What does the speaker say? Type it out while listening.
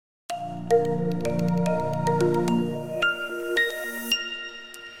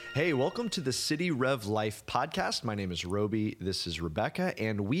Hey, welcome to the City Rev Life podcast. My name is Roby. This is Rebecca,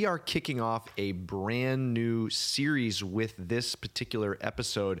 and we are kicking off a brand new series with this particular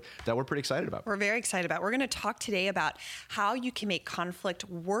episode that we're pretty excited about. We're very excited about. We're going to talk today about how you can make conflict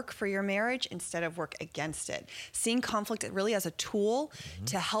work for your marriage instead of work against it. Seeing conflict really as a tool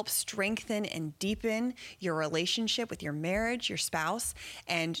to help strengthen and deepen your relationship with your marriage, your spouse,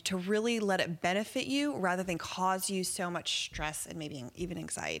 and to really let it benefit you rather than cause you so much stress and maybe even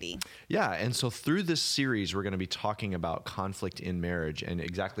anxiety. Yeah, and so through this series, we're going to be talking about conflict in marriage and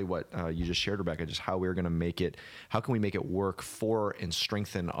exactly what you just shared, Rebecca, just how we're going to make it, how can we make it work for and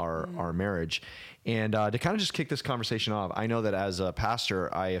strengthen our marriage. And to kind of just kick this conversation off, I know that as a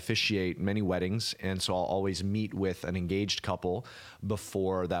pastor, I officiate many weddings, and so I'll always meet with an engaged couple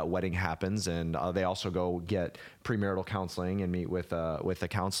before that wedding happens, and they also go get premarital counseling and meet with a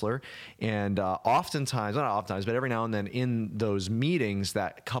counselor. And oftentimes, not oftentimes, but every now and then in those meetings,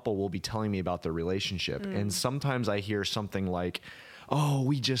 that couple will be telling me about their relationship. And sometimes I hear something like, "Oh,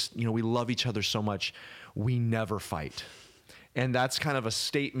 we just, we love each other so much, we never fight." And that's kind of a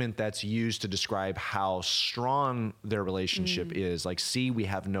statement that's used to describe how strong their relationship is. Like, see, we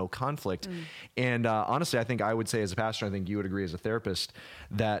have no conflict. And honestly, I think I would say as a pastor, I think you would agree as a therapist,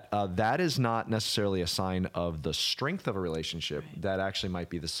 that that is not necessarily a sign of the strength of a relationship. Right. That actually might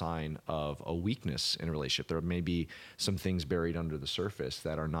be the sign of a weakness in a relationship. There may be some things buried under the surface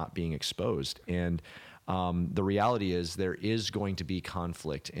that are not being exposed. And the reality is there is going to be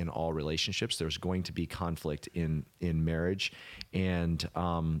conflict in all relationships. There's going to be conflict in marriage. And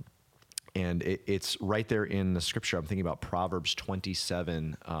it's right there in the scripture. I'm thinking about Proverbs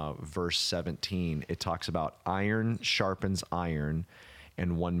 27, verse 17. It talks about iron sharpens iron,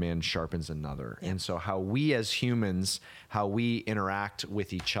 and one man sharpens another. Yeah. And so how we as humans, how we interact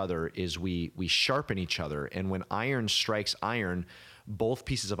with each other is we sharpen each other. And when iron strikes iron, both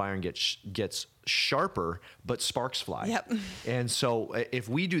pieces of iron gets sharper, but sparks fly. Yep. And so if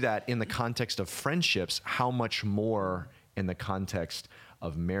we do that in the context of friendships, how much more in the context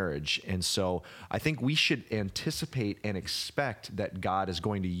of marriage? And so I think we should anticipate and expect that God is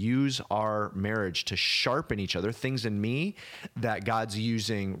going to use our marriage to sharpen each other, things in me that God's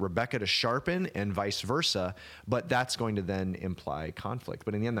using Rebecca to sharpen and vice versa, but that's going to then imply conflict.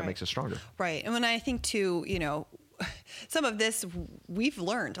 But in the end, that makes us stronger. Right. And when I think too, some of this we've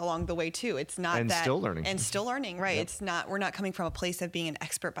learned along the way too. It's not and that still learning. And still learning, right? Yep. It's not, we're not coming from a place of being an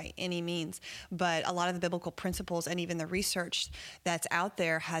expert by any means, but a lot of the biblical principles and even the research that's out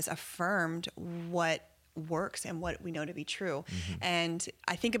there has affirmed what works and what we know to be true. And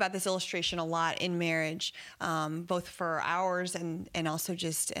I think about this illustration a lot in marriage, both for ours and also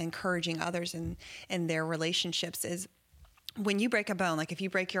just encouraging others in their relationships is, when you break a bone, like if you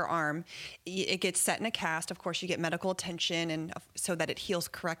break your arm, it gets set in a cast. Of course, you get medical attention and so that it heals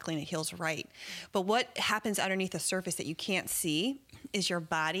correctly and it heals right. But what happens underneath the surface that you can't see is your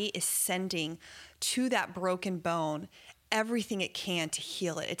body is sending to that broken bone everything it can to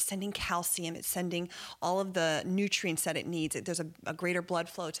heal it. It's sending calcium. It's sending all of the nutrients that it needs. There's a greater blood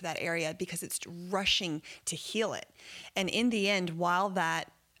flow to that area because it's rushing to heal it. And in the end,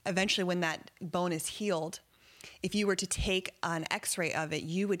 eventually when that bone is healed, if you were to take an x-ray of it,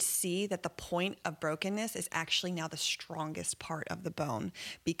 you would see that the point of brokenness is actually now the strongest part of the bone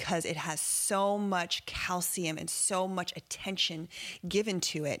because it has so much calcium and so much attention given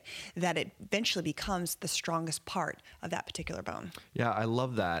to it that it eventually becomes the strongest part of that particular bone. Yeah, I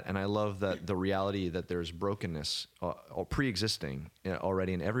love that. And I love that the reality that there's brokenness pre-existing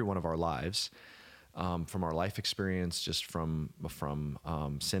already in every one of our lives. From our life experience, just from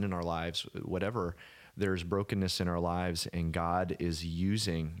sin in our lives, whatever, there's brokenness in our lives, and God is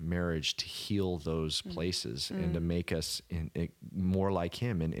using marriage to heal those places and to make us more like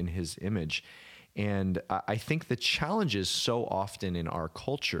Him and in His image. And I think the challenge is so often in our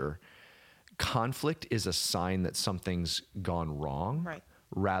culture, conflict is a sign that something's gone wrong, right,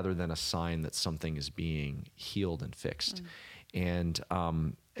 rather than a sign that something is being healed and fixed. And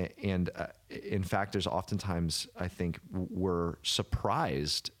in fact, there's oftentimes, I think, we're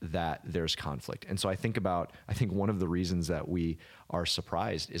surprised that there's conflict. And so I think one of the reasons that we are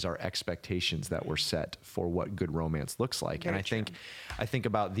surprised is our expectations that were set for what good romance looks like. Very true. I think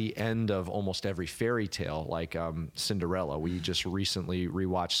about the end of almost every fairy tale, like Cinderella. We just recently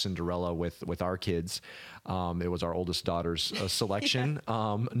rewatched Cinderella with our kids. It was our oldest daughter's selection.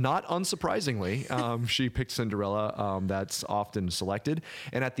 Not unsurprisingly, she picked Cinderella. That's often selected.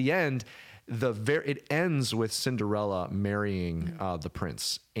 And at the end, it ends with Cinderella marrying the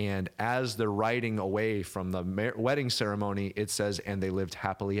prince. And as they're riding away from the wedding ceremony, it says, and they lived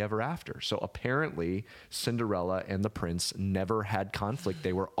happily ever after. So apparently Cinderella and the prince never had conflict.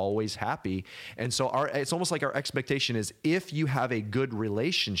 They were always happy. And so it's almost like our expectation is, if you have a good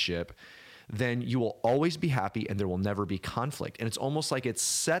relationship, then you will always be happy and there will never be conflict. And it's almost like it's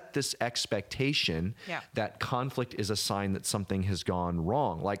set this expectation that conflict is a sign that something has gone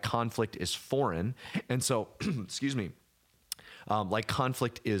wrong, like conflict is foreign. And so, excuse me, like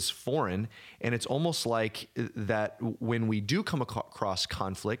conflict is foreign. And it's almost like that when we do come across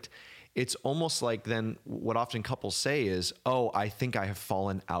conflict, it's almost like then what often couples say is, oh, I think I have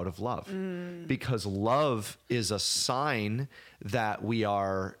fallen out of love. Because love is a sign that we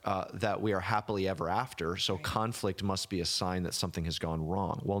are happily ever after. So conflict must be a sign that something has gone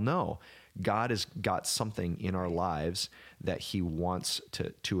wrong. Well, no, God has got something in our lives that he wants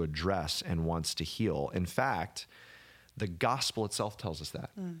to address and wants to heal. In fact, the gospel itself tells us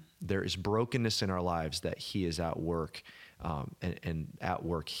that. There is brokenness in our lives that he is at work, and at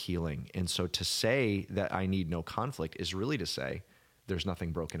work healing. And so to say that I need no conflict is really to say there's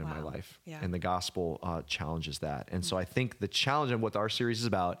nothing broken in my life. And the gospel challenges that. And so I think the challenge and what our series is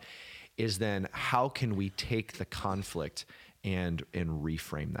about is then how can we take the conflict and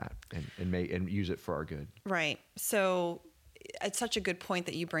reframe that and use it for our good. Right. So it's such a good point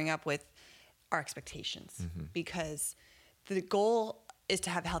that you bring up with our expectations, because the goal is to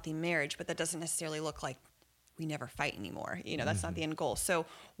have a healthy marriage, but that doesn't necessarily look like we never fight anymore. That's not the end goal. So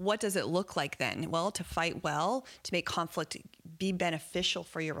what does it look like then? Well, to fight well, to make conflict be beneficial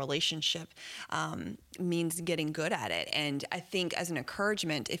for your relationship, means getting good at it. And I think as an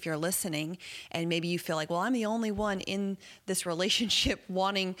encouragement, if you're listening and maybe you feel like, well, I'm the only one in this relationship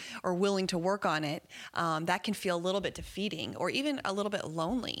wanting or willing to work on it, that can feel a little bit defeating or even a little bit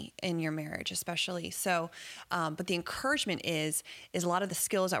lonely in your marriage, especially. So, but the encouragement is a lot of the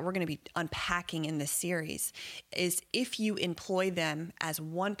skills that we're going to be unpacking in this series is if you employ them as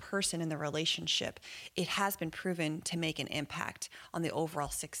one person in the relationship, it has been proven to make an impact on the overall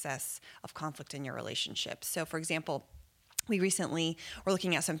success of conflict in your relationship. So, for example, we recently were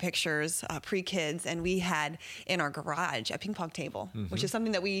looking at some pictures, pre-kids, and we had in our garage a ping pong table, which is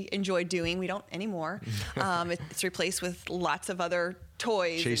something that we enjoyed doing. We don't anymore. It's replaced with lots of other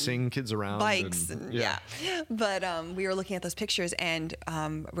toys. Chasing kids around. Bikes. And But we were looking at those pictures, and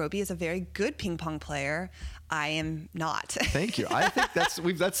Roby is a very good ping pong player. I am not. Thank you. I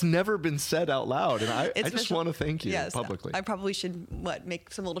think that's never been said out loud, and I just want to thank you publicly. I probably should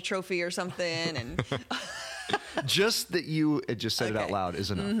make some little trophy or something and. Just that you just said it out loud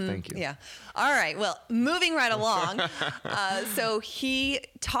is enough. Thank you. Yeah. All right. Well, moving right along. So he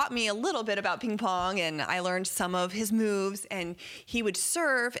taught me a little bit about ping pong, and I learned some of his moves, and he would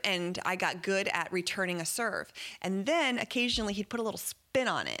serve, and I got good at returning a serve. And then occasionally he'd put a little spin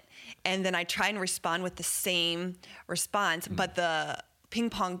on it, and then I'd try and respond with the same response, but the ping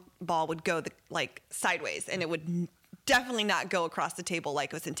pong ball would go sideways, and it would definitely not go across the table like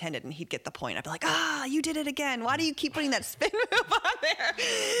it was intended, and he'd get the point. I'd be like, you did it again. Why do you keep putting that spin move on there?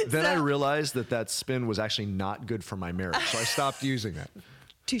 Then I realized that spin was actually not good for my marriage, so I stopped using it.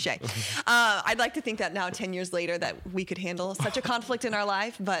 Touche. I'd like to think that now, 10 years later, that we could handle such a conflict in our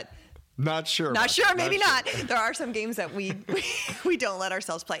life, but not sure. Maybe not. There are some games that we don't let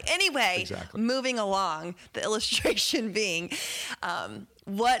ourselves play. Anyway, moving along, the illustration being,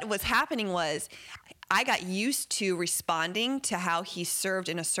 what was happening was I got used to responding to how he served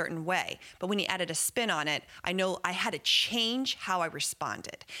in a certain way. But when he added a spin on it, I know I had to change how I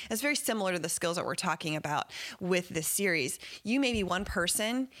responded. It's very similar to the skills that we're talking about with this series. You may be one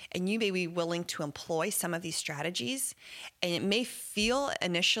person and you may be willing to employ some of these strategies. And it may feel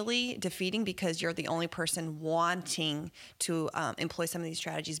initially defeating because you're the only person wanting to employ some of these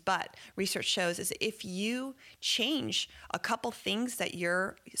strategies. But research shows is if you change a couple things that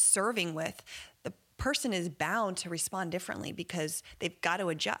you're serving with, person is bound to respond differently because they've got to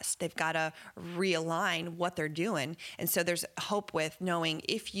adjust. They've got to realign what they're doing. And so there's hope with knowing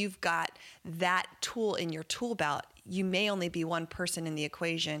if you've got that tool in your tool belt, you may only be one person in the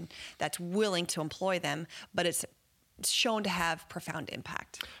equation that's willing to employ them, but it's shown to have profound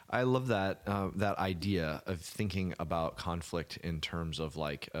impact. I love that idea of thinking about conflict in terms of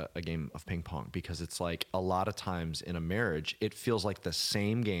like a game of ping pong, because it's like a lot of times in a marriage, it feels like the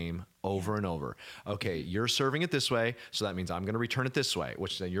same game over and over. Okay, you're serving it this way, so that means I'm going to return it this way,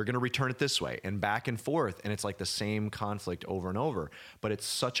 which then you're going to return it this way, and back and forth. And it's like the same conflict over and over. But it's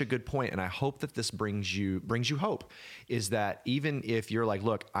such a good point, and I hope that this brings you hope, is that even if you're like,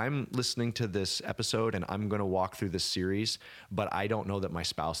 look, I'm listening to this episode and I'm going to walk through this series, but I don't know that my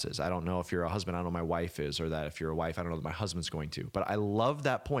spouse is. I don't know if you're a husband, I don't know my wife is, or that if you're a wife, I don't know that my husband's going to. But I love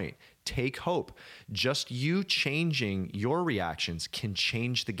that point. Take hope. Just you changing your reactions can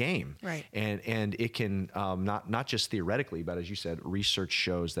change the game. Right. And it can not just theoretically, but as you said, research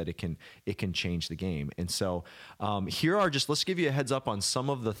shows that it can change the game. And so let's give you a heads up on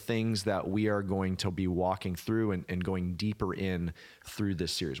some of the things that we are going to be walking through and going deeper in through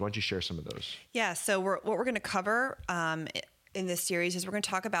this series. Why don't you share some of those? Yeah. So what we're going to cover in this series is we're going to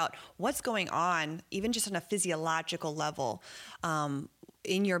talk about what's going on, even just on a physiological level,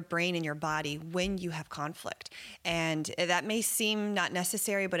 in your brain and your body when you have conflict. And that may seem not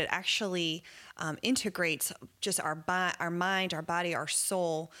necessary, but it actually integrates just our mind, our body, our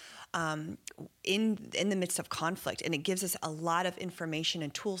soul in the midst of conflict. And it gives us a lot of information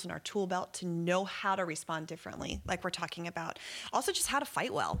and tools in our tool belt to know how to respond differently, like we're talking about. Also just how to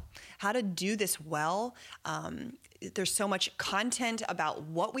fight well, how to do this well. There's so much content about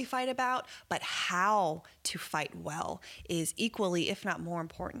what we fight about, but how to fight well is equally, if not more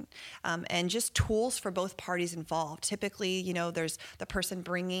important. And just tools for both parties involved. Typically, there's the person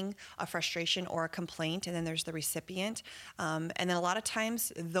bringing a frustration or a complaint, and then there's the recipient. And then a lot of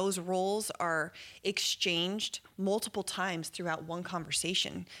times those roles are exchanged multiple times throughout one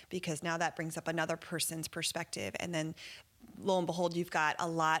conversation, because now that brings up another person's perspective. And then lo and behold, you've got a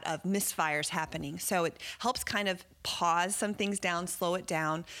lot of misfires happening. So it helps kind of pause some things down, slow it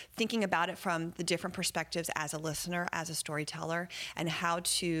down, thinking about it from the different perspectives as a listener, as a storyteller, and how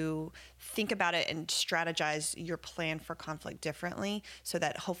to think about it and strategize your plan for conflict differently so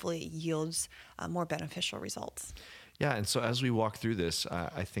that hopefully it yields more beneficial results. Yeah, and so as we walk through this,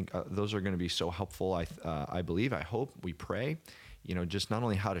 I think those are going to be so helpful. I believe, I hope, we pray, just not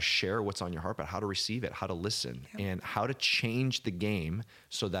only how to share what's on your heart, but how to receive it, how to listen, and how to change the game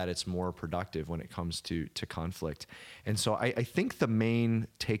so that it's more productive when it comes to conflict. And so I think the main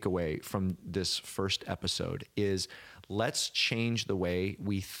takeaway from this first episode is let's change the way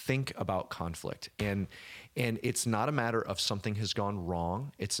we think about conflict. And it's not a matter of something has gone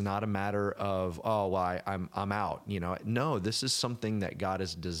wrong. It's not a matter of, I'm out. No, this is something that God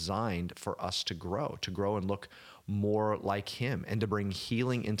has designed for us to grow and look more like Him and to bring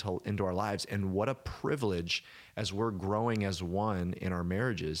healing into our lives. And what a privilege as we're growing as one in our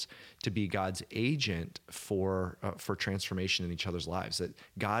marriages to be God's agent for transformation in each other's lives. That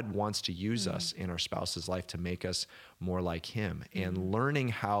God wants to use us in our spouse's life to make us more like Him, and learning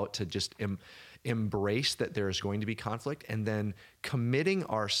how to just embrace that there is going to be conflict, and then committing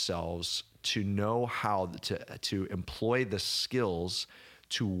ourselves to know how to employ the skills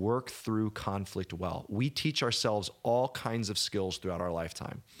to work through conflict well. We teach ourselves all kinds of skills throughout our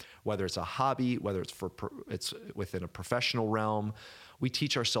lifetime, whether it's a hobby, whether it's within a professional realm. We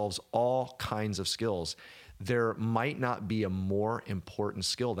teach ourselves all kinds of skills. There might not be a more important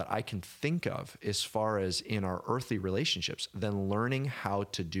skill that I can think of as far as in our earthly relationships than learning how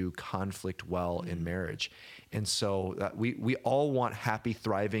to do conflict well in marriage. And so we all want happy,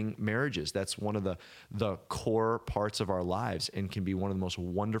 thriving marriages. That's one of the core parts of our lives and can be one of the most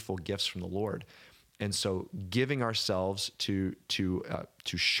wonderful gifts from the Lord. And so giving ourselves to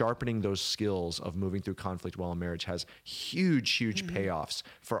sharpening those skills of moving through conflict well in marriage has huge payoffs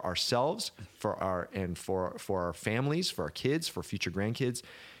for ourselves, for our families, for our kids, for future grandkids.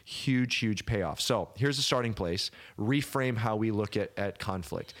 Huge payoff. So here's the starting place. Reframe how we look at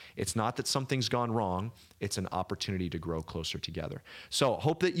conflict. It's not that something's gone wrong. It's an opportunity to grow closer together. So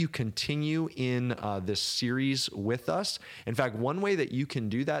hope that you continue in this series with us. In fact, one way that you can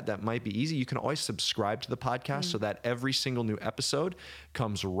do that might be easy, you can always subscribe to the podcast so that every single new episode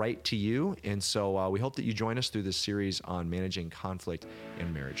comes right to you. And so we hope that you join us through this series on managing conflict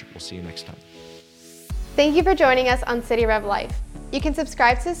in marriage. We'll see you next time. Thank you for joining us on City Rev Life. You can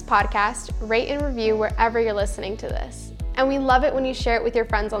subscribe to this podcast, rate and review wherever you're listening to this. And we love it when you share it with your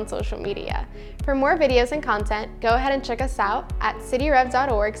friends on social media. For more videos and content, go ahead and check us out at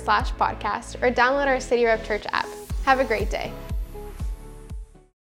cityrev.org/podcast or download our City Rev Church app. Have a great day.